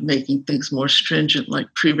direction of making things more stringent,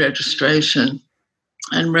 like pre-registration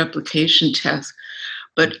and replication tests,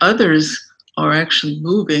 but others are actually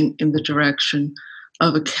moving in the direction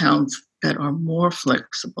of accounts that are more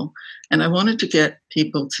flexible. And I wanted to get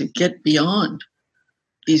people to get beyond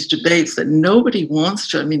these debates that nobody wants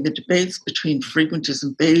to. The debates between frequentists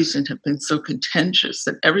and Bayesian have been so contentious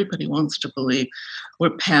that everybody wants to believe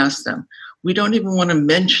we're past them. We don't even want to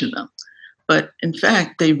mention them. But in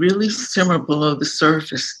fact, they really simmer below the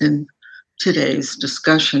surface in today's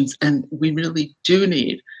discussions. And we really do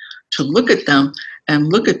need to look at them, and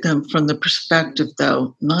look at them from the perspective,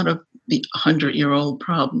 though, not of the 100-year-old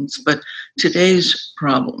problems, but today's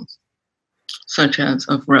problems, such as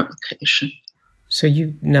of replication. So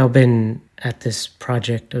you've now been at this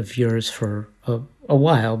project of yours for a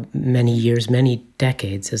while, many years, many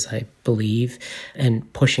decades, as I believe,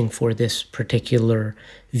 and pushing for this particular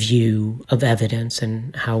view of evidence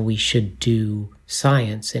and how we should do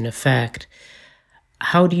science. In effect,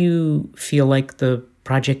 how do you feel like the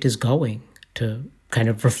project is going to kind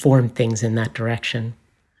of reform things in that direction?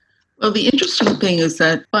 Well, the interesting thing is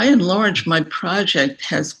that, by and large, my project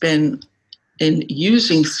has been in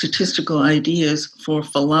using statistical ideas for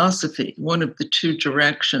philosophy, one of the two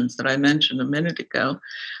directions that I mentioned a minute ago,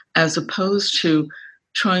 as opposed to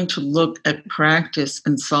trying to look at practice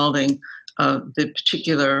and solving the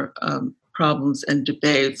particular problems and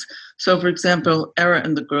debates. So, for example, Error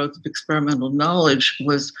and the Growth of Experimental Knowledge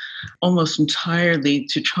was almost entirely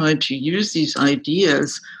to try to use these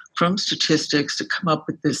ideas from statistics to come up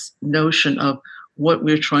with this notion of what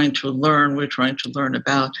we're trying to learn. We're trying to learn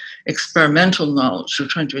about experimental knowledge. We're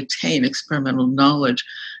trying to attain experimental knowledge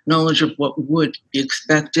of what would be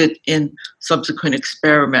expected in subsequent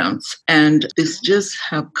experiments. And this just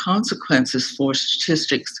have consequences for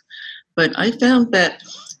statistics. But I found that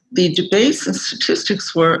the debates in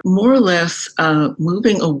statistics were more or less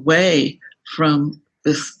moving away from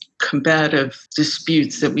this combative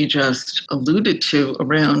disputes that we just alluded to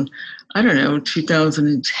around,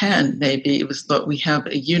 2010, maybe. It was thought we have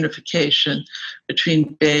a unification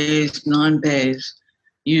between Bayes, non-Bayes,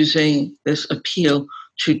 using this appeal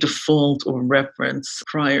to default or reference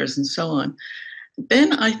priors and so on.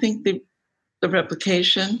 Then I think the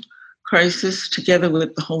replication crisis, together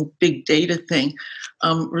with the whole big data thing,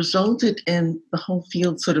 resulted in the whole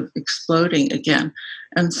field sort of exploding again.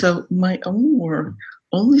 And so my own work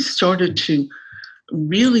only started to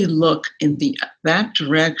really look in that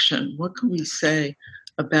direction. What can we say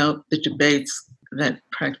about the debates that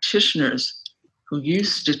practitioners who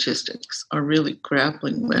use statistics are really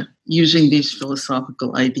grappling with using these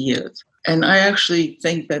philosophical ideas? And I actually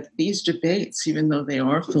think that these debates, even though they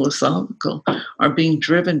are philosophical, are being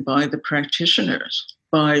driven by the practitioners,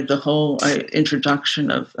 by the whole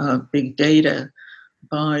introduction of big data,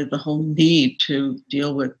 by the whole need to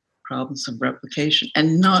deal with problems of replication,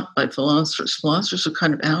 and not by philosophers. Philosophers are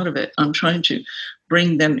kind of out of it. I'm trying to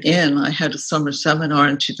bring them in. I had a summer seminar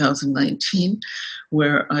in 2019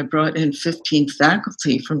 where I brought in 15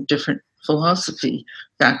 faculty from different philosophy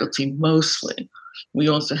faculty, mostly. We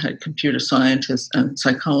also had computer scientists and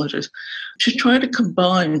psychologists to try to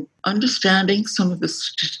combine understanding some of the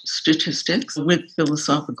statistics with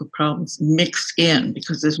philosophical problems mixed in,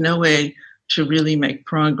 because there's no way to really make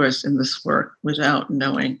progress in this work without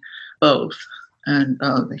knowing both, and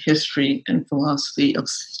the history and philosophy of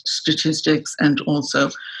statistics and also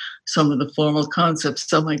some of the formal concepts.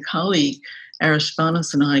 So my colleague, Aris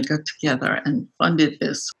Spanos, and I got together and funded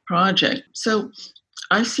this project. So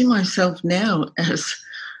I see myself now as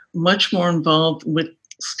much more involved with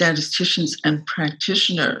statisticians and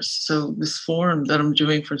practitioners. So this forum that I'm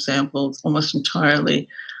doing, for example, is almost entirely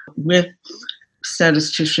with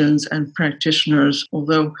statisticians and practitioners,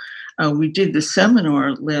 although we did the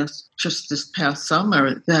seminar just this past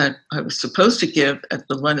summer that I was supposed to give at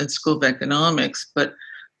the London School of Economics, but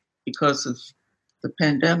because of the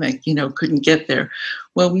pandemic, couldn't get there.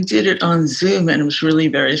 Well, we did it on Zoom and it was really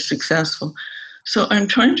very successful. So I'm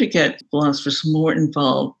trying to get philosophers more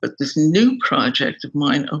involved, but this new project of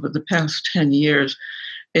mine over the past 10 years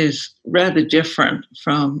is rather different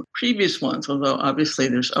from previous ones, although obviously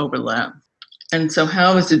there's overlap. And so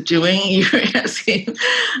how is it doing, you're asking?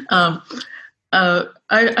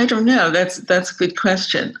 I don't know. That's a good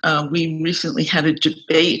question. We recently had a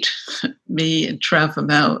debate, me and Trav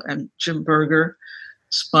Mayo and Jim Berger,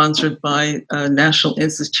 sponsored by National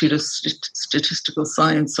Institute of Statistical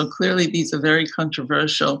Science. So clearly these are very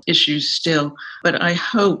controversial issues still. But I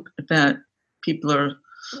hope that people are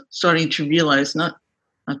starting to realize, not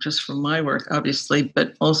just from my work, obviously,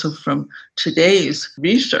 but also from today's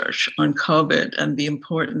research on COVID and the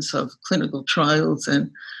importance of clinical trials and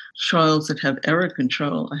trials that have error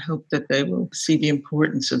control. I hope that they will see the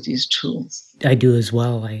importance of these tools. I do as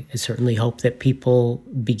well. I certainly hope that people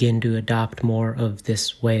begin to adopt more of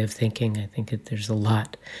this way of thinking. I think that there's a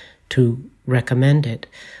lot to recommend it.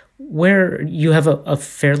 Where you have a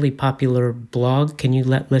fairly popular blog, can you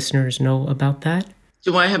let listeners know about that?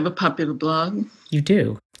 Do I have a popular blog? You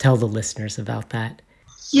do. Tell the listeners about that.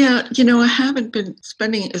 Yeah, I haven't been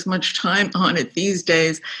spending as much time on it these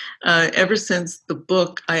days. Ever since the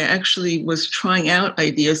book, I actually was trying out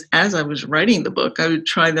ideas as I was writing the book. I would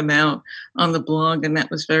try them out on the blog, and that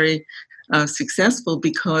was very successful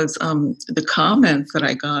because the comments that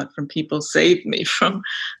I got from people saved me from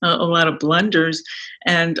a lot of blunders,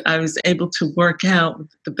 and I was able to work out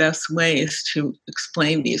the best ways to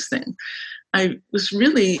explain these things. I was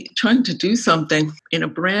really trying to do something in a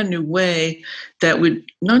brand new way that would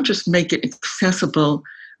not just make it accessible,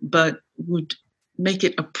 but would make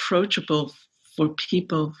it approachable for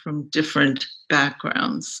people from different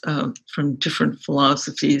backgrounds, from different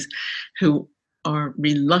philosophies, who are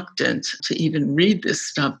reluctant to even read this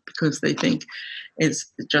stuff because they think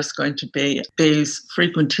it's just going to be Bayes'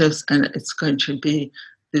 frequentist and it's going to be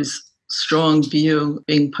this strong view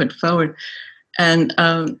being put forward. And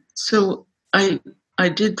so I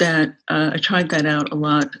did that. I tried that out a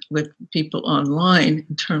lot with people online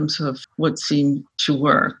in terms of what seemed to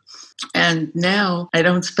work. And now I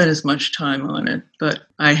don't spend as much time on it, but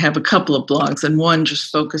I have a couple of blogs, and one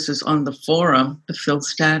just focuses on the forum, the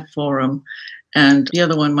PhilStat forum, and the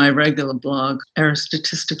other one, my regular blog,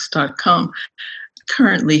 aristatistics.com,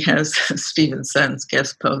 currently has Stephen Sen's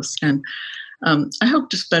guest posts. And I hope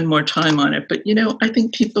to spend more time on it. But, I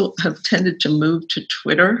think people have tended to move to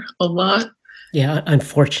Twitter a lot. Yeah,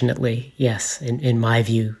 unfortunately, yes. In my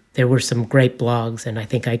view, there were some great blogs, and I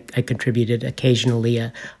think I contributed occasionally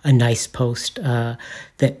a nice post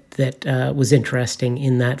that was interesting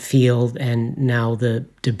in that field. And now the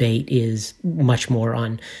debate is much more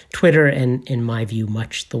on Twitter, and in my view,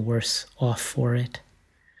 much the worse off for it.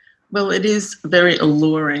 Well, it is very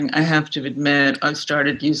alluring, I have to admit. I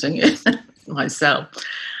started using it myself,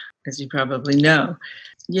 as you probably know.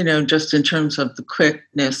 Just in terms of the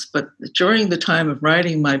quickness. But during the time of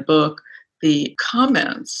writing my book, the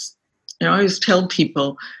comments, I always tell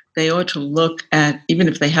people they ought to look at, even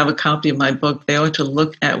if they have a copy of my book, they ought to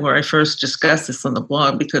look at where I first discussed this on the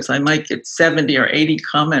blog, because I might get 70 or 80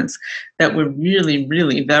 comments that were really,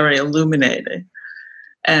 really very illuminating.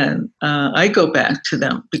 And I go back to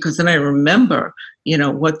them because then I remember,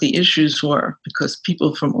 what the issues were, because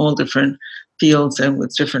people from all different fields and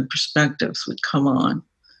with different perspectives would come on.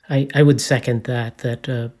 I would second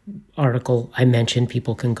that article I mentioned.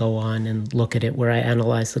 People can go on and look at it, where I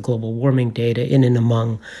analyzed the global warming data. In and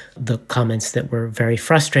among the comments that were very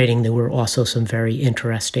frustrating, there were also some very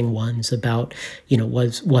interesting ones about,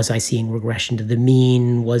 was I seeing regression to the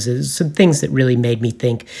mean? Was it some things that really made me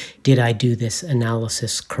think, did I do this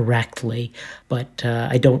analysis correctly? But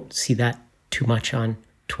I don't see that too much on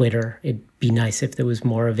Twitter. It'd be nice if there was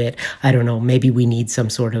more of it. I don't know. Maybe we need some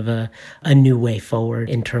sort of a new way forward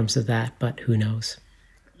in terms of that, but who knows?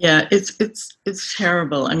 Yeah, it's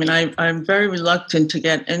terrible. I mean, I'm very reluctant to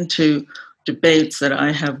get into debates that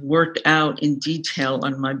I have worked out in detail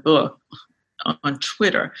on my book on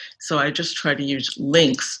Twitter. So I just try to use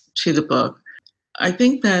links to the book. I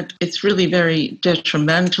think that it's really very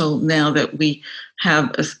detrimental now that we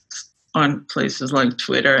have on places like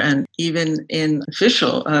Twitter and even in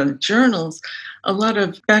official journals, a lot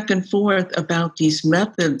of back and forth about these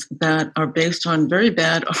methods that are based on very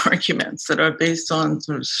bad arguments, that are based on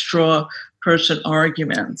sort of straw person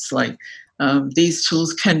arguments, like these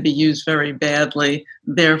tools can be used very badly,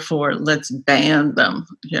 therefore let's ban them,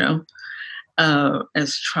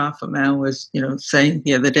 as Trafalgar was, saying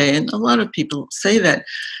the other day. And a lot of people say that.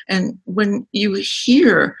 And when you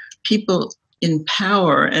hear people in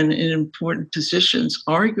power and in important positions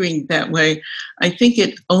arguing that way, I think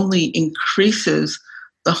it only increases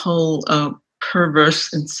the whole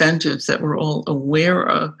perverse incentives that we're all aware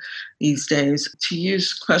of these days to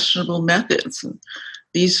use questionable methods.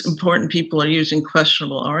 These important people are using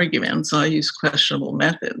questionable arguments. I use questionable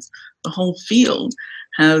methods. The whole field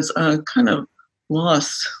has kind of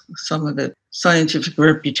lost some of its scientific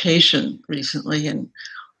reputation recently. And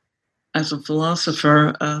as a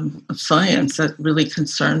philosopher of science, that really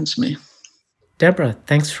concerns me. Deborah,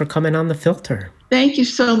 thanks for coming on The Filter. Thank you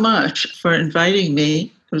so much for inviting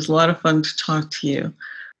me. It was a lot of fun to talk to you.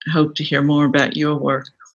 I hope to hear more about your work.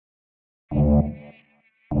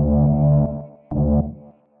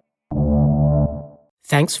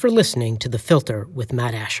 Thanks for listening to The Filter with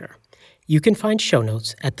Matt Asher. You can find show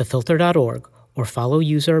notes at thefilter.org or follow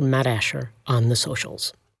user Matt Asher on the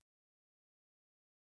socials.